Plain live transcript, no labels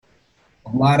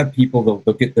A lot of people,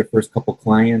 they'll get their first couple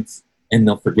clients and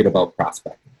they'll forget about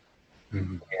prospecting.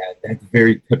 Mm-hmm. And that's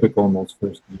very typical in those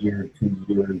first year, 2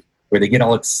 years, where they get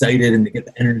all excited and they get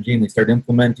the energy and they start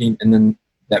implementing, and then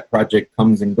that project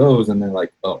comes and goes and they're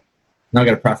like, oh, now I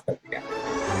got to prospect again.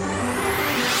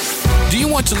 Do you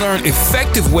want to learn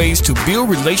effective ways to build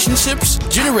relationships,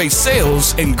 generate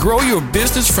sales, and grow your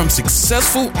business from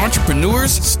successful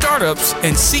entrepreneurs, startups,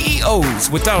 and CEOs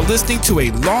without listening to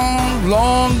a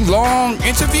long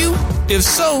interview? If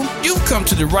so, you've come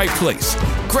to the right place.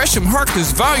 Gresham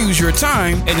Harkless values your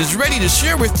time and is ready to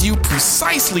share with you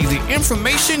precisely the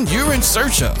information you're in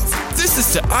search of. This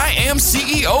is the I Am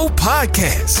CEO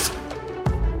podcast.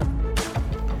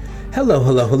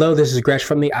 Hello. This is Gresh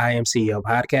from the I Am CEO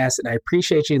podcast, and I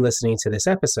appreciate you listening to this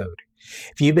episode.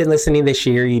 If you've been listening this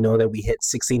year, you know that we hit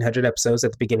 1,600 episodes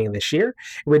at the beginning of this year.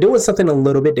 We're doing something a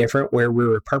little bit different where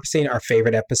we're repurposing our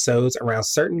favorite episodes around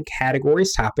certain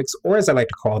categories, topics, or as I like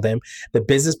to call them, the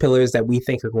business pillars that we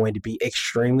think are going to be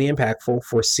extremely impactful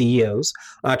for CEOs,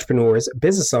 entrepreneurs,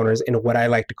 business owners, and what I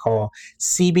like to call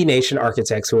CB Nation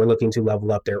architects who are looking to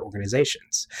level up their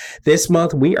organizations. This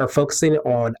month, we are focusing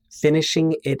on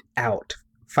finishing it out.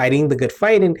 Fighting the good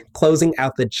fight and closing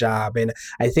out the job. And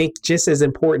I think just as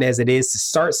important as it is to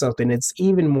start something, it's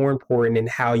even more important in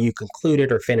how you conclude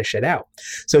it or finish it out.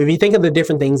 So if you think of the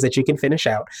different things that you can finish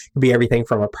out, it could be everything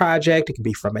from a project, it could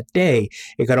be from a day,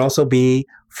 it could also be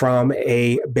from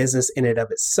a business in and of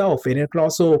itself, and it could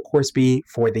also, of course, be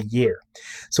for the year.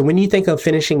 So when you think of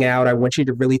finishing out, I want you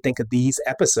to really think of these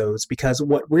episodes, because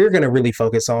what we're going to really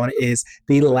focus on is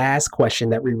the last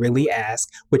question that we really ask,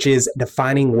 which is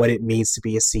defining what it means to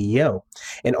be a CEO.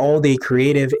 And all the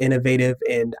creative, innovative,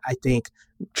 and I think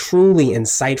truly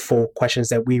insightful questions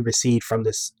that we received from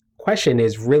this question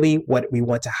is really what we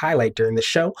want to highlight during the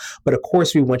show. But of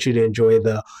course, we want you to enjoy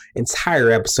the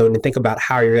entire episode and think about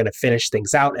how you're going to finish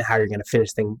things out and how you're going to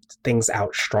finish things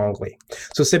out strongly.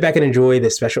 So sit back and enjoy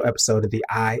this special episode of the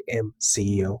I Am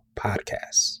CEO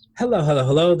podcast.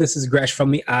 Hello. This is Gresh from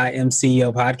the I Am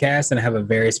CEO podcast, and I have a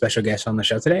very special guest on the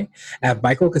show today. I have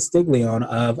Michael Castiglione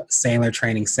of Sandler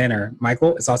Training Center.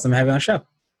 Michael, it's awesome to have you on the show.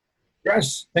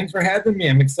 Gresh, thanks for having me.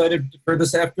 I'm excited for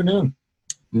this afternoon.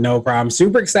 No problem.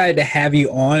 Super excited to have you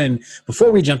on. And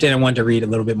before we jumped in, I wanted to read a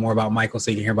little bit more about Michael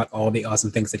so you can hear about all the awesome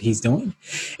things that he's doing.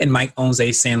 And Mike owns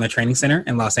a Sandler Training Center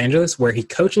in Los Angeles where he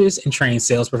coaches and trains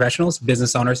sales professionals,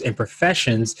 business owners, and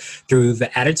professions through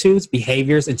the attitudes,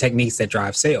 behaviors, and techniques that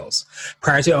drive sales.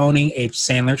 Prior to owning a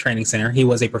Sandler Training Center, he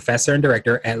was a professor and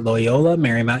director at Loyola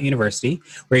Marymount University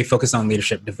where he focused on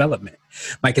leadership development.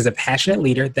 Mike is a passionate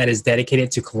leader that is dedicated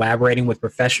to collaborating with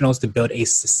professionals to build a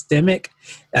systemic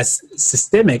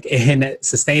and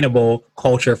sustainable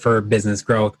culture for business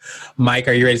growth. Mike,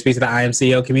 are you ready to speak to the I Am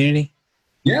CEO community?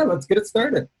 Yeah, let's get it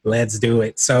started. Let's do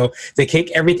it. So to kick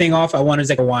everything off, I wanted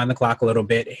to rewind the clock a little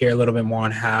bit, hear a little bit more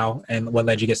on how and what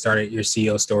led you to get started, your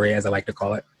CEO story, as I like to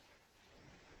call it.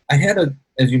 I had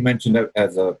as you mentioned,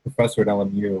 as a professor at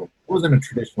LMU, I wasn't a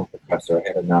traditional professor. I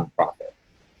had a nonprofit.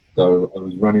 So I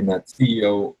was running that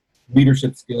CEO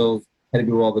leadership skills, had to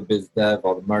do all the biz dev,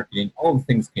 all the marketing, all the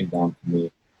things came down to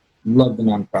me. Loved the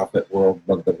nonprofit world,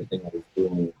 loved everything I was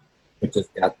doing, but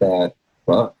just got that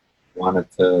bug.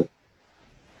 Wanted to,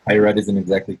 higher ed isn't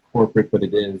exactly corporate, but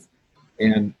it is,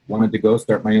 and wanted to go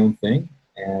start my own thing,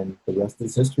 and the rest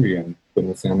is history. I've been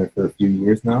with Sandler for a few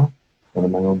years now,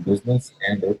 running my own business,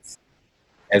 and it's,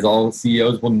 as all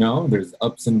CEOs will know, there's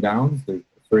ups and downs. The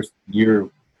first year,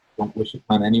 don't wish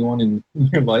upon anyone in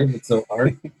your life. It's so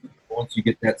hard. Once you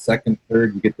get that second,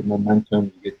 third, you get the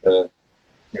momentum, you get the,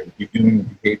 you're doing the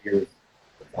behaviors,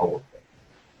 it's all worth it.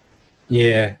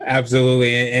 Yeah,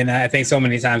 absolutely. And I think so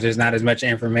many times there's not as much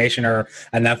information or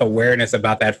enough awareness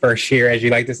about that first year, as you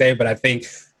like to say. But I think,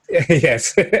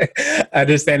 yes,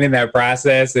 understanding that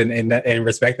process and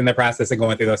respecting the process and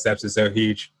going through those steps is so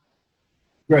huge.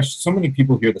 Gresh, so many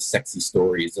people hear the sexy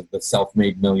stories of the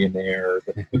self-made millionaire,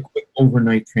 the quick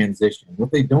overnight transition.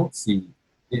 What they don't see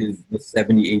is the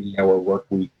 70, 80-hour work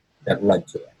week that led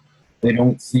to it. They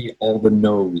don't see all the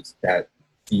no's that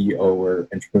CEO or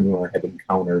entrepreneur have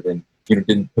encountered and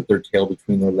didn't put their tail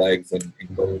between their legs and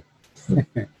go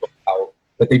out.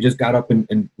 But they just got up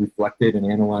and reflected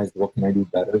and analyzed, what can I do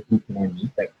better? Who can I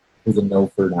meet that was a no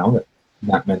for now, that's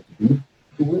not meant to be?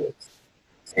 Who is?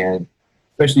 And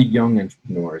especially young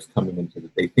entrepreneurs coming into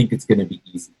it, they think it's going to be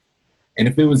easy. And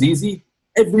if it was easy,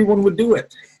 everyone would do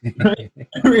it. Right?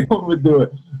 Everyone would do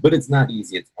it. But it's not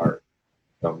easy, it's hard.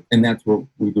 And that's what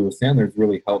we do with Sandler, is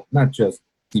really help not just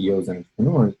CEOs and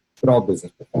entrepreneurs, but all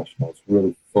business professionals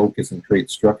really focus and create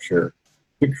structure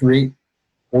to create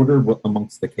order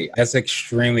amongst the chaos. That's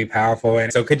extremely powerful.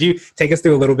 And so could you take us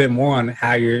through a little bit more on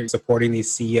how you're supporting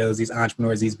these CEOs, these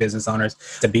entrepreneurs, these business owners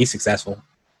to be successful?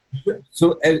 Sure.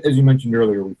 So as you mentioned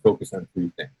earlier, we focus on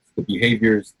three things: the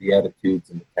behaviors, the attitudes,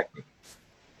 and the techniques.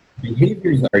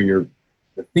 Behaviors are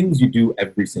the things you do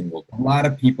every single day. A lot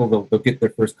of people, they'll get their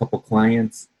first couple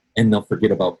clients and they'll forget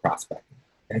about prospecting.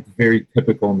 That's very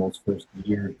typical in those first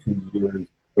year, 2 years,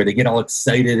 where they get all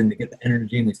excited and they get the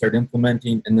energy and they start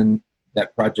implementing, and then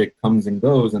that project comes and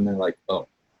goes and they're like, oh,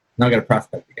 now I got to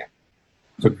prospect again.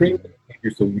 So create the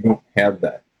behavior so you don't have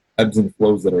that ebbs and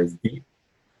flows that are as deep.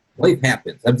 Life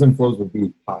happens. Ebbs and flows will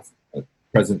be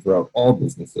present throughout all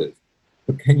businesses.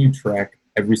 But can you track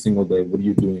every single day, what are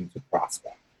you doing to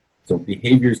prospect? So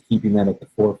behaviors, keeping that at the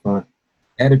forefront.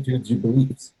 Attitudes, your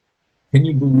beliefs. Can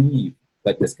you believe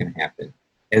that this can happen?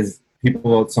 As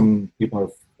some people are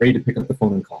afraid to pick up the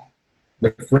phone and call.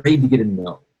 They're afraid to get a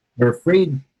no. They're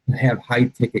afraid to have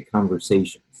high-ticket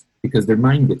conversations because their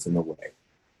mind gets in the way.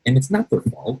 And it's not their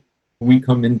fault. We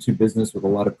come into business with a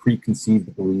lot of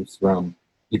preconceived beliefs from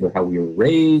either how we were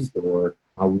raised or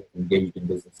how we engaged in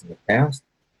business in the past.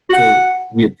 So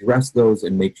we address those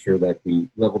and make sure that we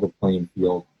level the playing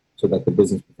field so that the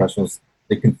business professionals,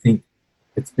 they can think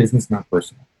it's business, not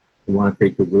personal. We want to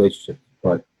create good relationships,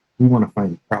 but we want to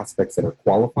find prospects that are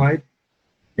qualified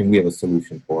and we have a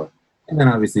solution for it. And then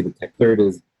obviously the tech. Third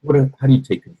is, how do you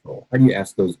take control? How do you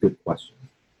ask those good questions?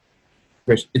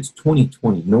 Krish, it's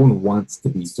 2020. No one wants to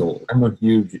be sold. I'm a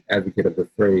huge advocate of the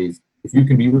phrase, if you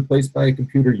can be replaced by a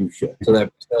computer, you should. So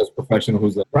that sales professional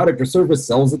who's a product or service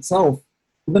sells itself,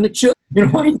 well, then it should. You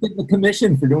know, why are you getting the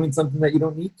commission for doing something that you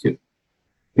don't need to?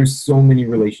 There's so many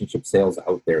relationship sales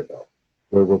out there, though,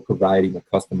 where we're providing a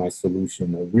customized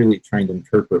solution or really trying to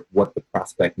interpret what the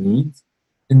prospect needs.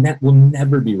 And that will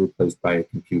never be replaced by a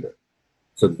computer.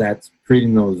 So that's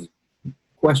creating those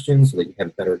questions so that you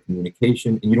have better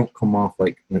communication and you don't come off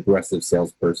like an aggressive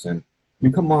salesperson.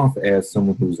 You come off as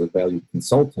someone who's a valued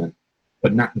consultant,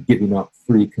 but not giving up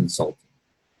free consulting.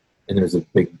 And there's a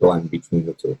big blend between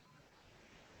the two.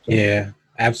 So, yeah,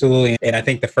 absolutely. And I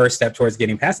think the first step towards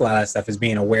getting past a lot of that stuff is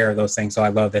being aware of those things. So I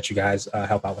love that you guys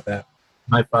help out with that.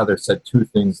 My father said two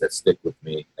things that stick with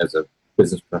me as a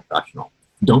business professional.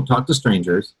 Don't talk to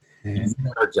strangers. It's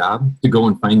not our job to go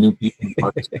and find new people and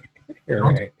talk to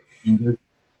strangers.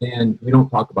 And we don't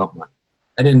talk about money.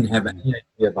 I didn't have any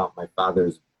idea about my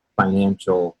father's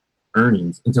financial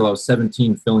earnings until I was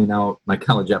 17, filling out my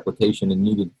college application and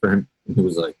needed for him. And he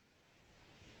was like,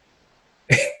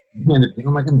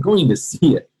 I'm like, I'm going to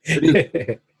see it.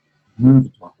 It's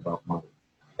rude to talk about money,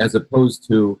 as opposed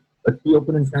to let's be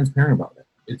open and transparent about it.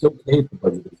 It's okay if the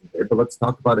budget isn't there, but let's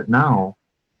talk about it now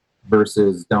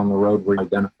versus down the road where you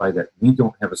identify that we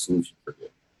don't have a solution for you.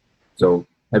 So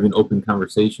having open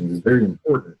conversations is very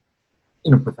important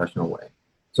in a professional way.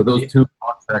 So those two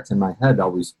talk tracks in my head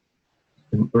always,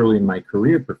 early in my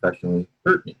career professionally,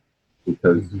 hurt me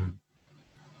because,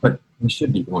 but we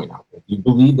should be going out there. If you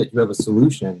believe that you have a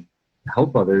solution to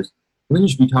help others, then you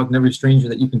should be talking to every stranger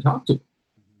that you can talk to.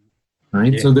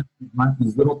 Right? So there's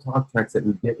these little talk tracks that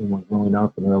we get when we're growing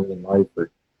up and early in life, or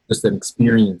just an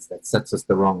experience that sets us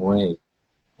the wrong way,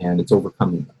 and it's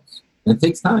overcoming those. And it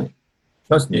takes time.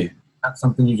 Trust me, it's not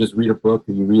something you just read a book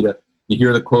or you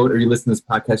hear the quote or you listen to this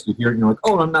podcast, you hear it and you're like,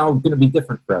 oh, I'm now going to be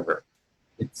different forever.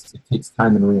 It takes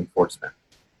time and reinforcement.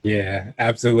 Yeah,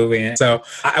 absolutely. And so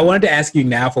I wanted to ask you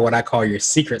now for what I call your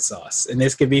secret sauce. And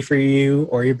this could be for you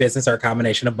or your business or a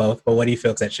combination of both. But what do you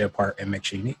feel sets you apart and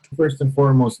makes you unique? First and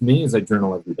foremost, me is I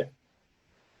journal every day.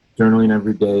 Journaling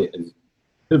every day is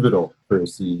pivotal for a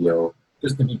CEO.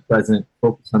 Just to be present,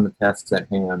 focus on the tasks at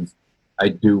hand. I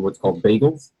do what's called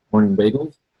bagels, morning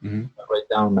bagels. I write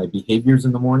down my behaviors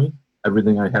in the morning,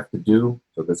 everything I have to do.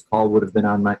 So this call would have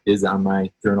been is on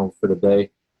my journal for the day.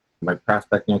 My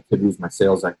prospecting activities, my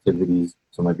sales activities,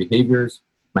 so my behaviors,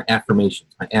 my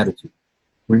affirmations, my attitude,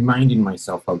 reminding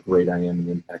myself how great I am and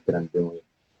the impact that I'm doing.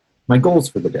 My goals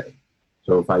for the day.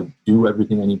 So if I do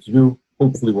everything I need to do,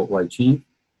 hopefully what will I achieve?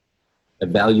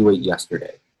 Evaluate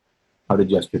yesterday. How did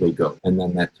yesterday go? And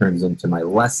then that turns into my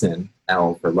lesson,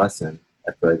 L for lesson,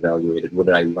 after I evaluated, what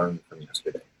did I learn from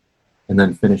yesterday? And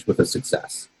then finish with a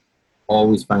success.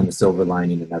 Always find the silver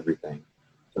lining in everything.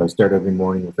 So I start every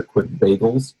morning with a quick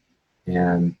bagels.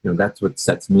 And that's what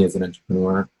sets me as an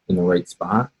entrepreneur in the right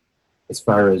spot. As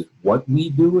far as what we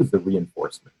do is the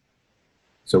reinforcement.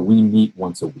 So we meet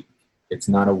once a week. It's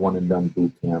not a one and done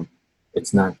boot camp.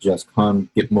 It's not just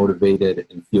come, get motivated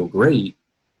and feel great.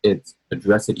 It's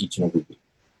address it each and every week.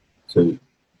 So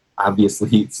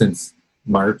obviously since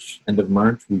end of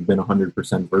March, we've been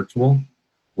 100% virtual,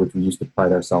 which we used to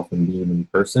pride ourselves in being in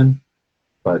person.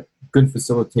 But good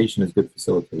facilitation is good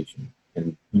facilitation.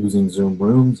 And using Zoom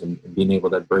rooms and being able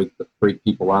to break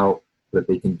people out so that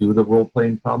they can do the role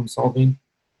playing problem solving.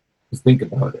 Just think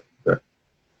about it.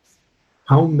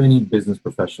 How many business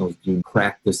professionals do you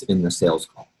practice in the sales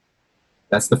call?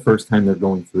 That's the first time they're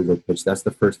going through their pitch. That's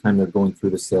the first time they're going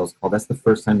through the sales call. That's the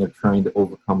first time they're trying to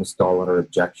overcome a stall or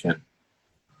objection.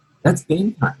 That's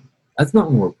game time. That's not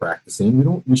when we're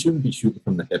practicing. We shouldn't be shooting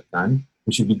from the hip time.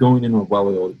 We should be going into a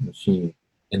well-oiled machine,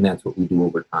 and that's what we do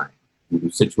over time. We do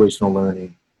situational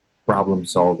learning, problem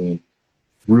solving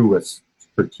through a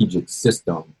strategic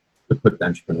system to put the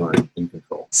entrepreneur in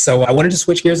control. So I wanted to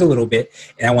switch gears a little bit,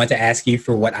 and I want to ask you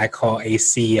for what I call a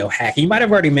CEO hack. You might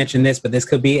have already mentioned this, but this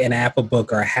could be an app, a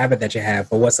book, or a habit that you have,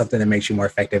 but what's something that makes you more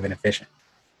effective and efficient?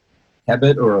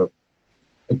 Habit,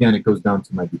 again, it goes down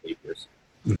to my behaviors.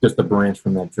 Just a branch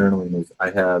from that journaling is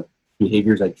I have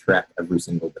behaviors I track every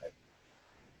single day.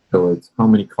 So it's how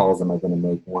many calls am I going to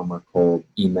make, warm or cold,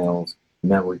 emails,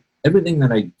 network. Everything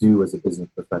that I do as a business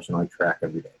professional, I track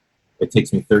every day. It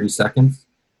takes me 30 seconds,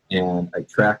 and I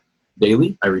track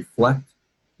daily, I reflect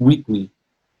weekly,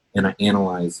 and I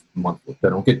analyze monthly. I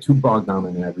don't get too bogged down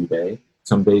in it every day.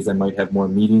 Some days I might have more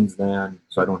meetings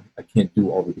so I can't do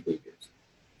all the behaviors.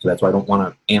 So that's why I don't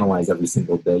want to analyze every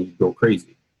single day. You go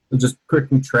crazy. So just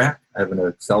quickly track. I have an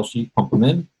Excel sheet, pump them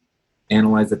in,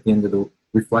 analyze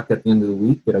reflect at the end of the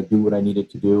week. Did I do what I needed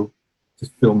to do to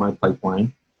fill my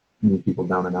pipeline, move people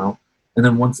down and out? And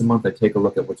then once a month, I take a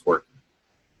look at what's working.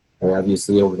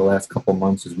 Obviously, over the last couple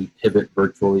months, as we pivot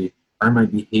virtually, are my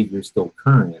behaviors still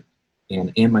current?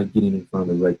 And am I getting in front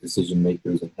of the right decision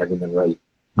makers and having the right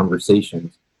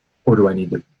conversations? Or do I need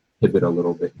to pivot a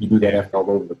little bit? You do that all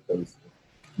over the place.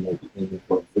 You might be aiming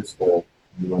for this goal,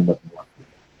 and you end up in left.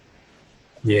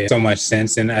 Yeah, so much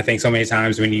sense. And I think so many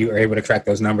times when you are able to track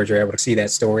those numbers, you're able to see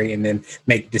that story and then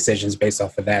make decisions based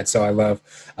off of that. So I love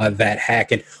that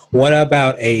hack. And what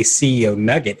about a CEO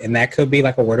nugget? And that could be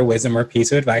like a word of wisdom or a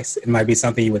piece of advice. It might be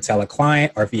something you would tell a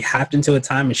client, or if you hopped into a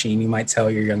time machine, you might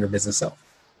tell your younger business self.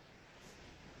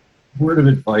 Word of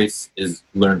advice is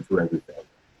learn through every failure.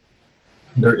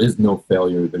 There is no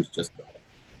failure. There's just failure.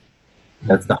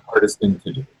 That's the hardest thing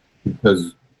to do,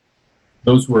 because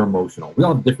those who are emotional, we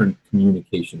all have different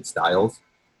communication styles,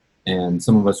 and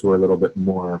some of us who are a little bit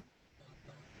more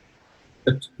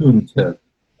attuned to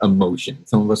emotion.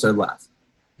 Some of us are less.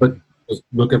 But just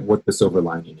look at what the silver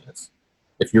lining is.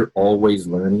 If you're always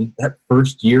learning, that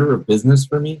first year of business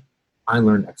for me, I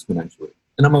learned exponentially.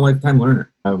 And I'm a lifetime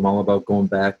learner. I'm all about going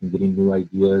back and getting new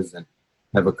ideas, and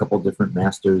have a couple different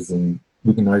masters, and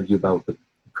we can argue about the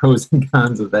pros and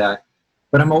cons of that.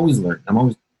 But I'm always learning.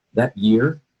 That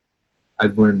year,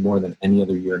 I've learned more than any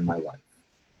other year in my life,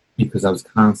 because I was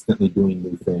constantly doing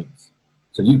new things.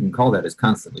 So you can call that as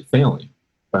constantly failing,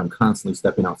 but I'm constantly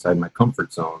stepping outside my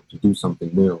comfort zone to do something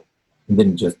new, and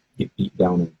then just get beat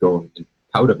down and go and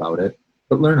pout about it,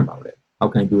 but learn about it. How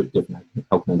can I do it different?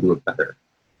 How can I do it better?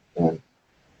 And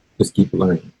just keep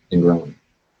learning and growing.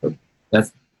 So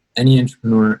that's any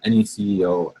entrepreneur, any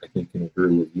CEO, I think, can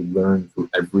agree, is you learn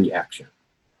through every action,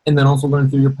 and then also learn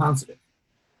through your positive.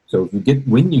 So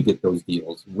when you get those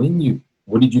deals,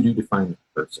 what did you do to find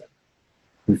that person?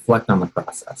 Reflect on the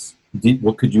process.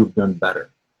 What could you have done better?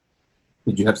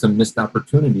 Did you have some missed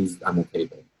opportunities on the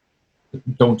table?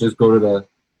 Don't just go to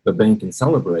the bank and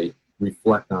celebrate.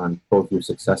 Reflect on both your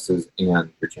successes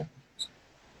and your challenges.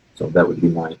 So that would be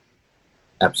my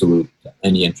absolute to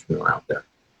any entrepreneur out there.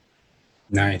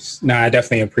 Nice. No, I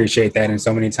definitely appreciate that. And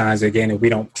so many times, again, if we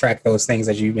don't track those things,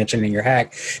 as you mentioned in your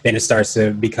hack, then it starts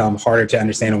to become harder to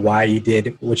understand why you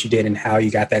did what you did and how you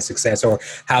got that success, or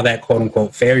how that quote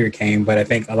unquote failure came. But I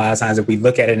think a lot of times if we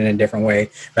look at it in a different way,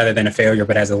 rather than a failure,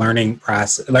 but as a learning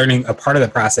process, learning a part of the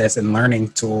process and learning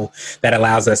tool that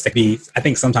allows us to be, I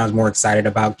think, sometimes more excited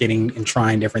about getting and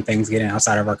trying different things, getting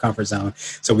outside of our comfort zone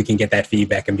so we can get that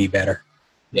feedback and be better.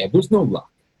 Yeah, there's no luck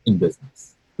in business.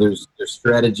 There's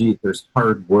strategy, there's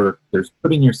hard work, there's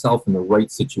putting yourself in the right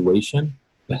situation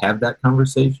to have that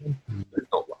conversation. There's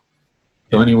no luck.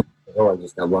 So anyone says, I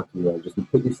just got lucky. You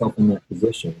put yourself in that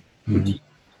position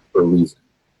for a reason.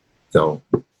 So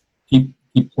keep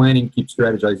planning, keep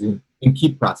strategizing, and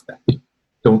keep prospecting.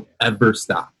 Don't ever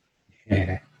stop.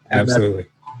 Yeah, absolutely.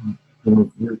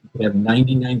 You could have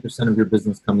 99% of your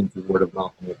business coming through word of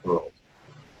mouth and referrals.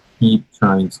 Keep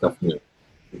trying stuff new,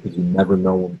 because you never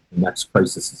know when the next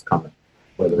crisis is coming,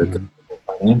 whether it's a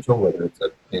financial, whether it's a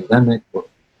pandemic, or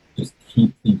just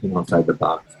keep thinking outside the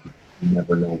box. You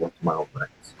never know what tomorrow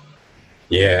brings.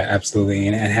 Yeah, absolutely.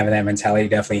 And having that mentality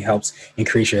definitely helps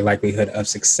increase your likelihood of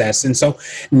success. And so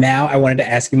now I wanted to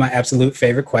ask you my absolute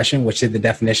favorite question, which is the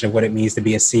definition of what it means to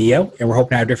be a CEO. And we're hoping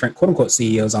to have different quote unquote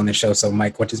CEOs on the show. So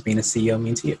Mike, what does being a CEO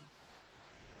mean to you?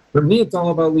 For me, it's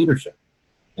all about leadership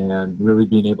and really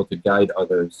being able to guide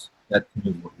others. That to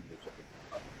me is what leadership is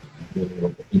about. Being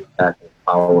able to impact and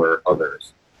empower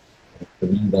others. And for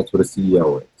me, that's what a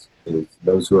CEO is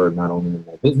those who are not only in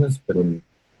my business, but in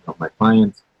my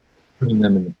clients, putting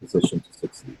them in the position to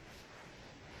succeed.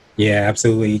 Yeah,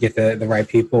 absolutely. You get the right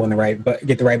people and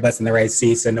get the right butts in the right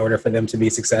seats in order for them to be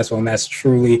successful. And that's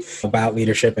truly about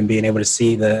leadership and being able to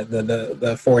see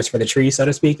the forest for the trees, so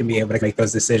to speak, and be able to make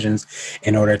those decisions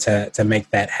in order to make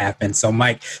that happen. So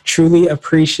Mike, truly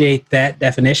appreciate that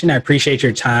definition. I appreciate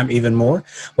your time even more.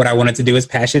 What I wanted to do is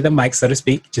pass you the mic, so to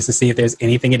speak, just to see if there's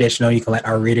anything additional you can let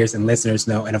our readers and listeners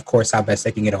know. And of course, how best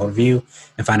they can get a hold of you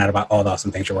and find out about all the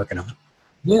awesome things you're working on.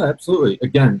 Yeah, absolutely.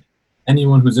 Again,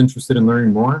 anyone who's interested in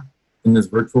learning more in this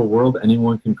virtual world,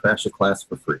 anyone can crash a class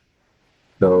for free.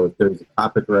 So if there's a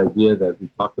topic or idea that we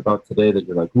talked about today that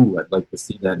you're like, ooh, I'd like to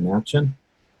see that in action,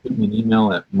 shoot me an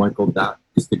email at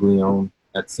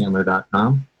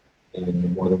michael.castiglione@sandler.com, and you're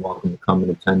more than welcome to come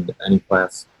and attend any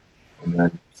class and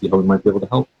then see how we might be able to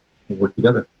help and work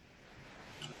together.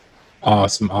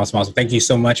 Awesome. Thank you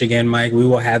so much again, Mike. We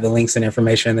will have the links and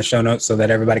information in the show notes so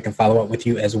that everybody can follow up with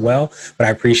you as well. But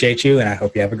I appreciate you, and I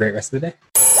hope you have a great rest of the day.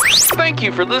 Thank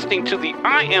you for listening to the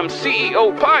I Am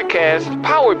CEO podcast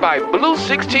powered by Blue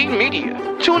 16 Media.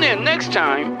 Tune in next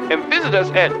time and visit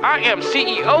us at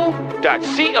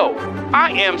IAM1955.co. I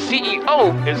Am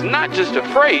CEO is not just a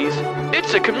phrase,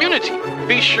 it's a community.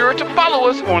 Be sure to follow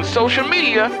us on social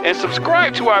media and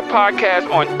subscribe to our podcast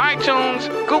on iTunes,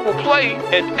 Google Play,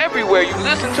 and everywhere you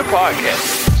listen to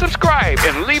podcasts. Subscribe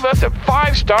and leave us a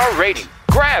 5-star rating.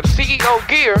 Grab CEO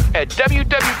Gear at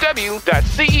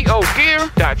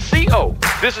www.ceogear.co.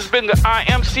 This has been the I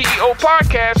Am CEO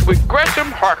podcast with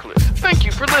Gresham Harkless. Thank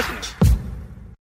you for listening.